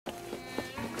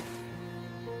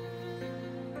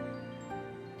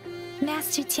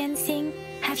Master Tianxing,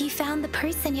 have you found the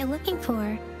person you're looking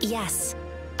for? Yes,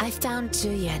 I found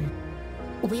Zhuyan.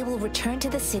 We will return to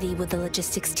the city with the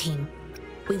logistics team.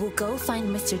 We will go find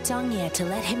Mr. Zhang Ye to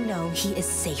let him know he is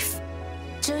safe.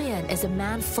 Zhuyan is a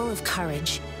man full of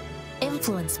courage.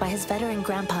 Influenced by his veteran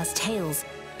grandpa's tales,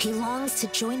 he longs to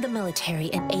join the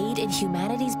military and aid in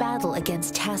humanity's battle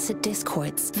against tacit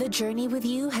discords. The journey with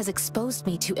you has exposed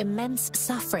me to immense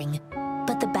suffering,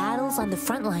 but the battles on the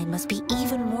front line must be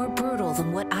even more brutal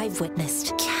than what I've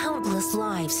witnessed. Countless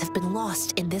lives have been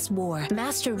lost in this war.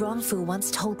 Master Rongfu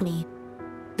once told me,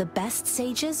 the best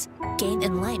sages gain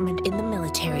enlightenment in the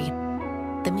military.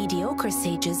 The mediocre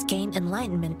sages gain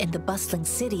enlightenment in the bustling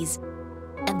cities,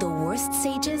 and the worst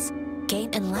sages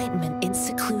gain enlightenment in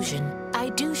seclusion. I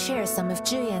do share some of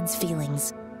Zhuyan's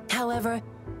feelings. However,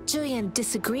 Zhuyan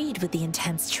disagreed with the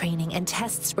intense training and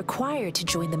tests required to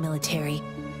join the military.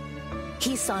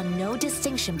 He saw no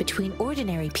distinction between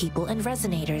ordinary people and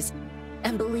resonators,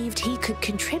 and believed he could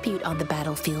contribute on the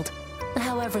battlefield,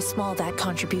 however small that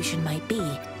contribution might be.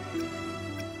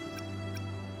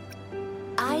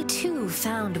 I too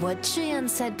found what Zhuyan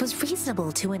said was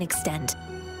reasonable to an extent,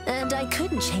 and I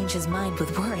couldn't change his mind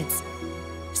with words.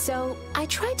 So I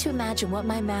tried to imagine what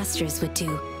my masters would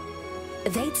do.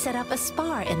 They'd set up a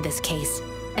spar in this case,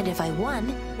 and if I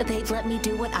won, they'd let me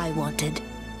do what I wanted.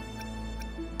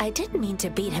 I didn't mean to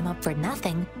beat him up for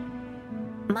nothing.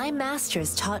 My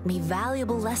masters taught me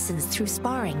valuable lessons through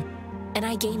sparring, and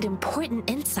I gained important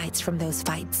insights from those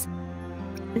fights.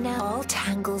 Now all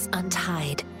tangles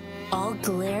untied, all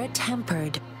glare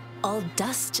tempered, all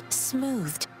dust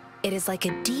smoothed. It is like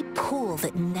a deep pool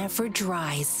that never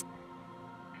dries.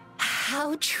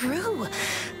 How true!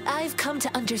 I've come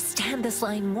to understand this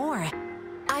line more.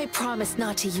 I promised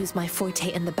not to use my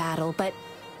forte in the battle, but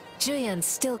Zhuyan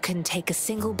still couldn't take a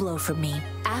single blow from me.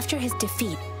 After his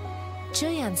defeat,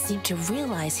 Zhuyan seemed to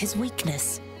realize his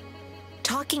weakness.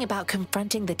 Talking about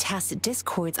confronting the tacit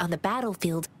discords on the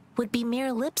battlefield would be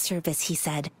mere lip service, he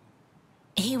said.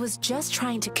 He was just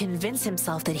trying to convince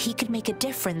himself that he could make a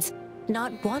difference,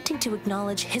 not wanting to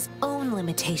acknowledge his own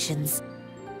limitations.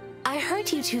 I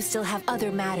heard you two still have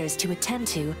other matters to attend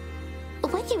to.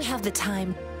 When you have the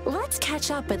time, let's catch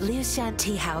up at Liu Shan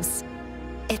Tea House.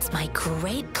 It's my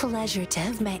great pleasure to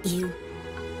have met you.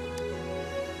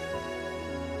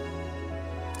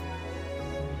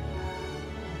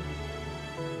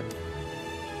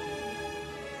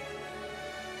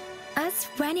 Us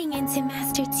running into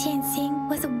Master Tianxing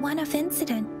was a one-off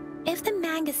incident. If the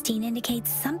Mangosteen indicates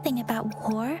something about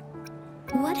war,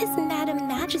 what is Madam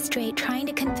Magistrate trying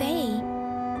to convey?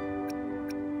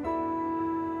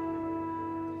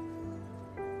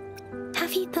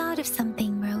 Have you thought of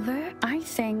something, Rover? I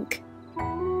think...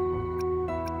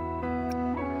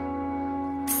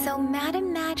 So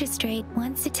Madam Magistrate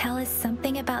wants to tell us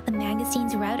something about the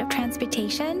Mangosteen's route of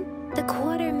transportation? The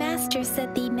Quartermaster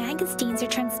said the Mangosteens are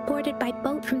transported by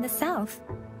boat from the south.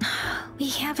 We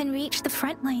haven't reached the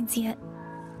front lines yet,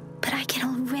 but I can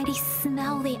already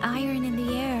smell the iron in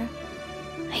the air.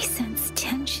 I sense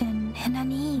tension and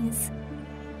unease.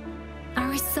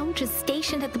 Our soldiers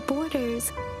stationed at the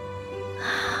borders.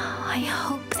 I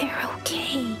hope they're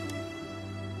okay.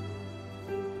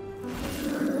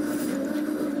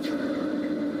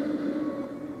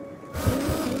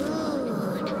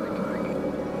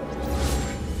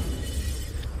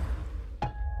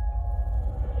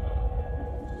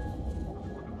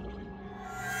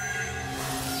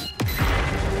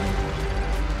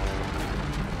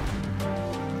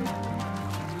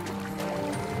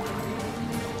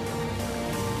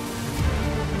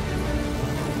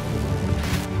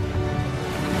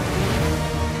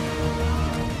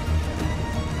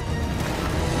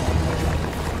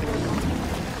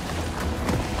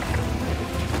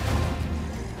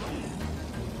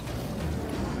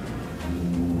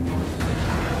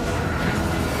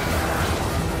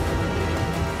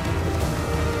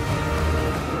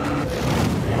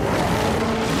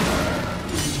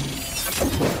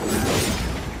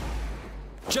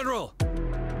 General!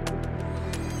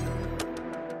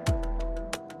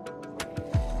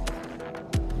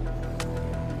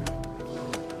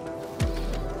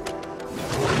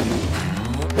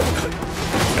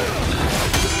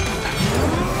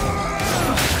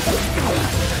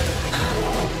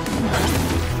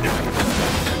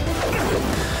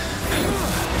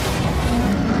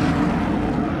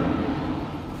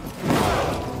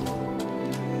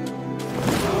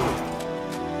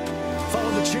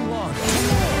 Follow the Qinglong.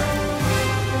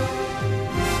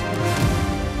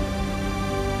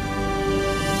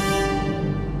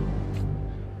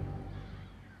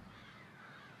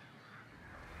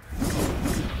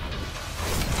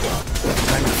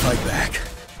 Fight back.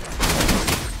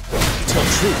 Tell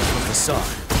truth from the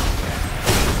side.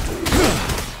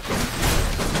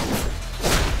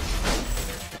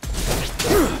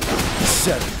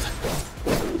 Settled.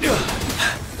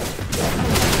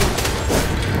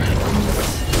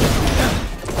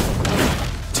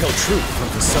 Tell truth from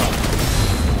the side.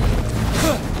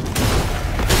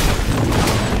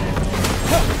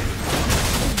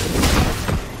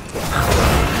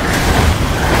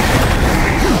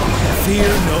 Fear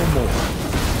no more.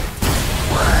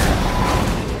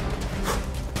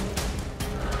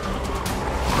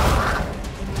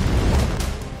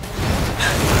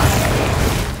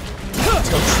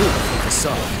 Tell truth from the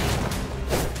side.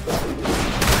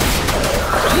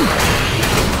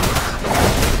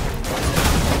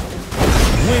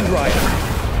 Wind Rider.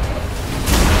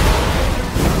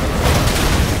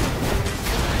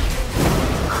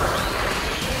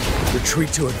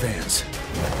 Retreat to advance.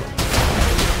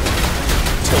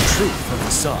 Tell truth from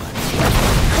the side.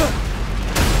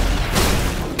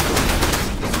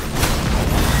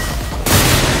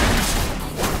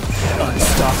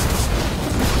 Unstoppable.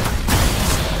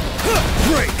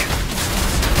 Break!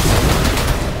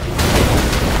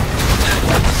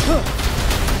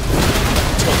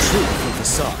 Tell truth from the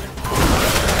side.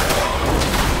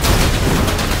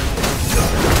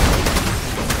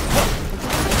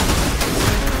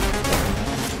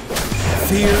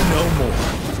 Fear no more.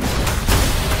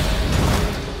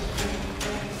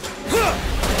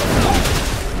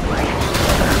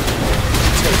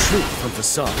 Tell truth from the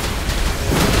side.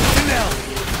 Finale!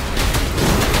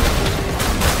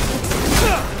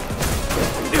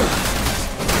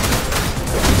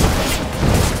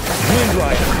 Wind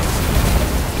Rider.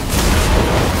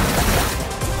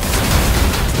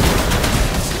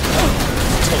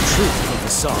 Tell truth from the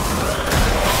side.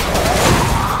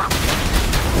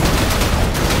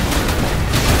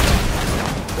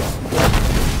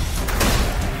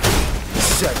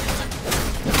 Settled.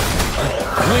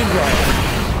 Wind Rider.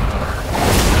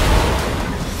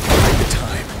 Take the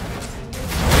time.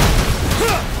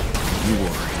 You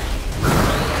worry.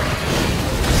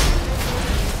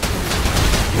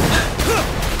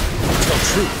 Tell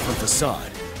truth from the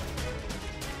side.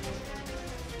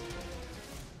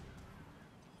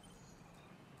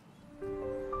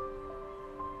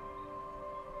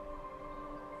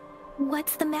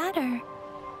 What's the matter?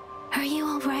 Are you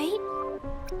all right?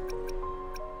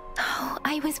 Oh,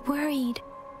 I was worried.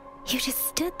 You just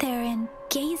stood there and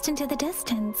gazed into the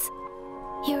distance.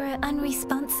 You were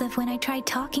unresponsive when I tried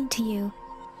talking to you.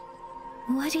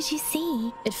 What did you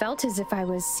see? It felt as if I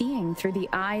was seeing through the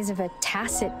eyes of a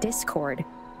tacit discord.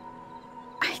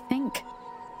 I think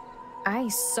I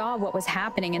saw what was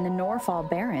happening in the Norfall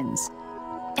Barrens.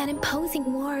 An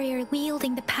imposing warrior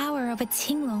wielding the power of a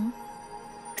Tinglong.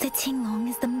 The Tinglong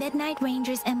is the Midnight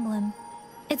Ranger's emblem.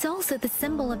 It's also the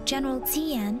symbol of General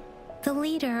Tian, the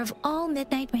leader of all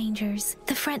Midnight Rangers.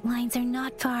 The front lines are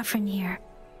not far from here.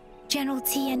 General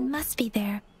Tian must be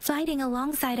there, fighting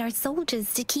alongside our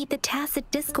soldiers to keep the tacit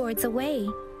discords away.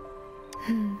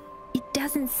 It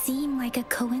doesn't seem like a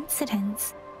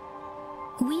coincidence.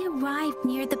 We arrived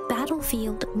near the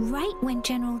battlefield right when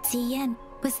General Tian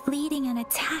was leading an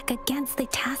attack against the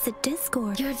tacit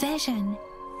discord. Your vision.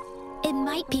 It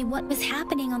might be what was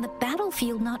happening on the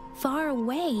battlefield not far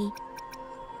away.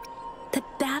 The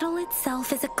battle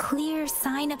itself is a clear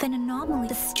sign of an anomaly.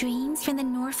 The streams from the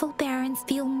Norfall Barrens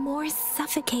feel more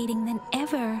suffocating than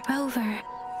ever. Rover,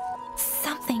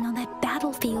 something on that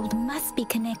battlefield must be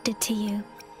connected to you.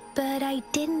 But I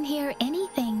didn't hear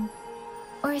anything,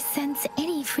 or sense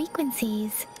any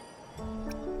frequencies.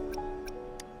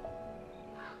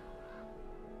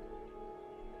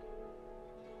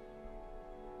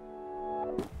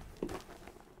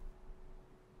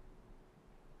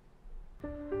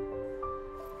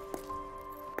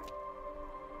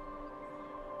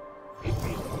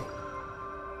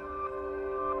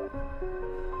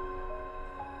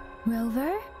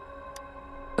 Rover?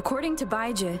 According to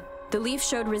Baiji, the leaf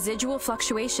showed residual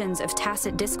fluctuations of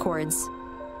tacit discords.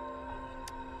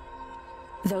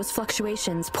 Those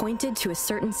fluctuations pointed to a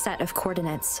certain set of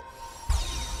coordinates.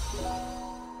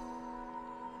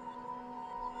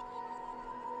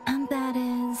 And that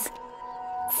is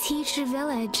Teacher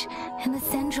Village in the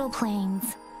Central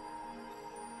Plains.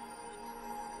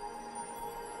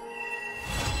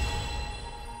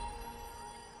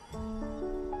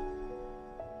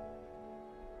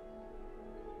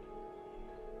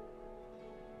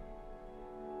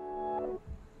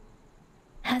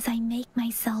 As I make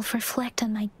myself reflect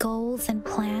on my goals and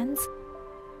plans,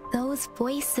 those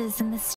voices in the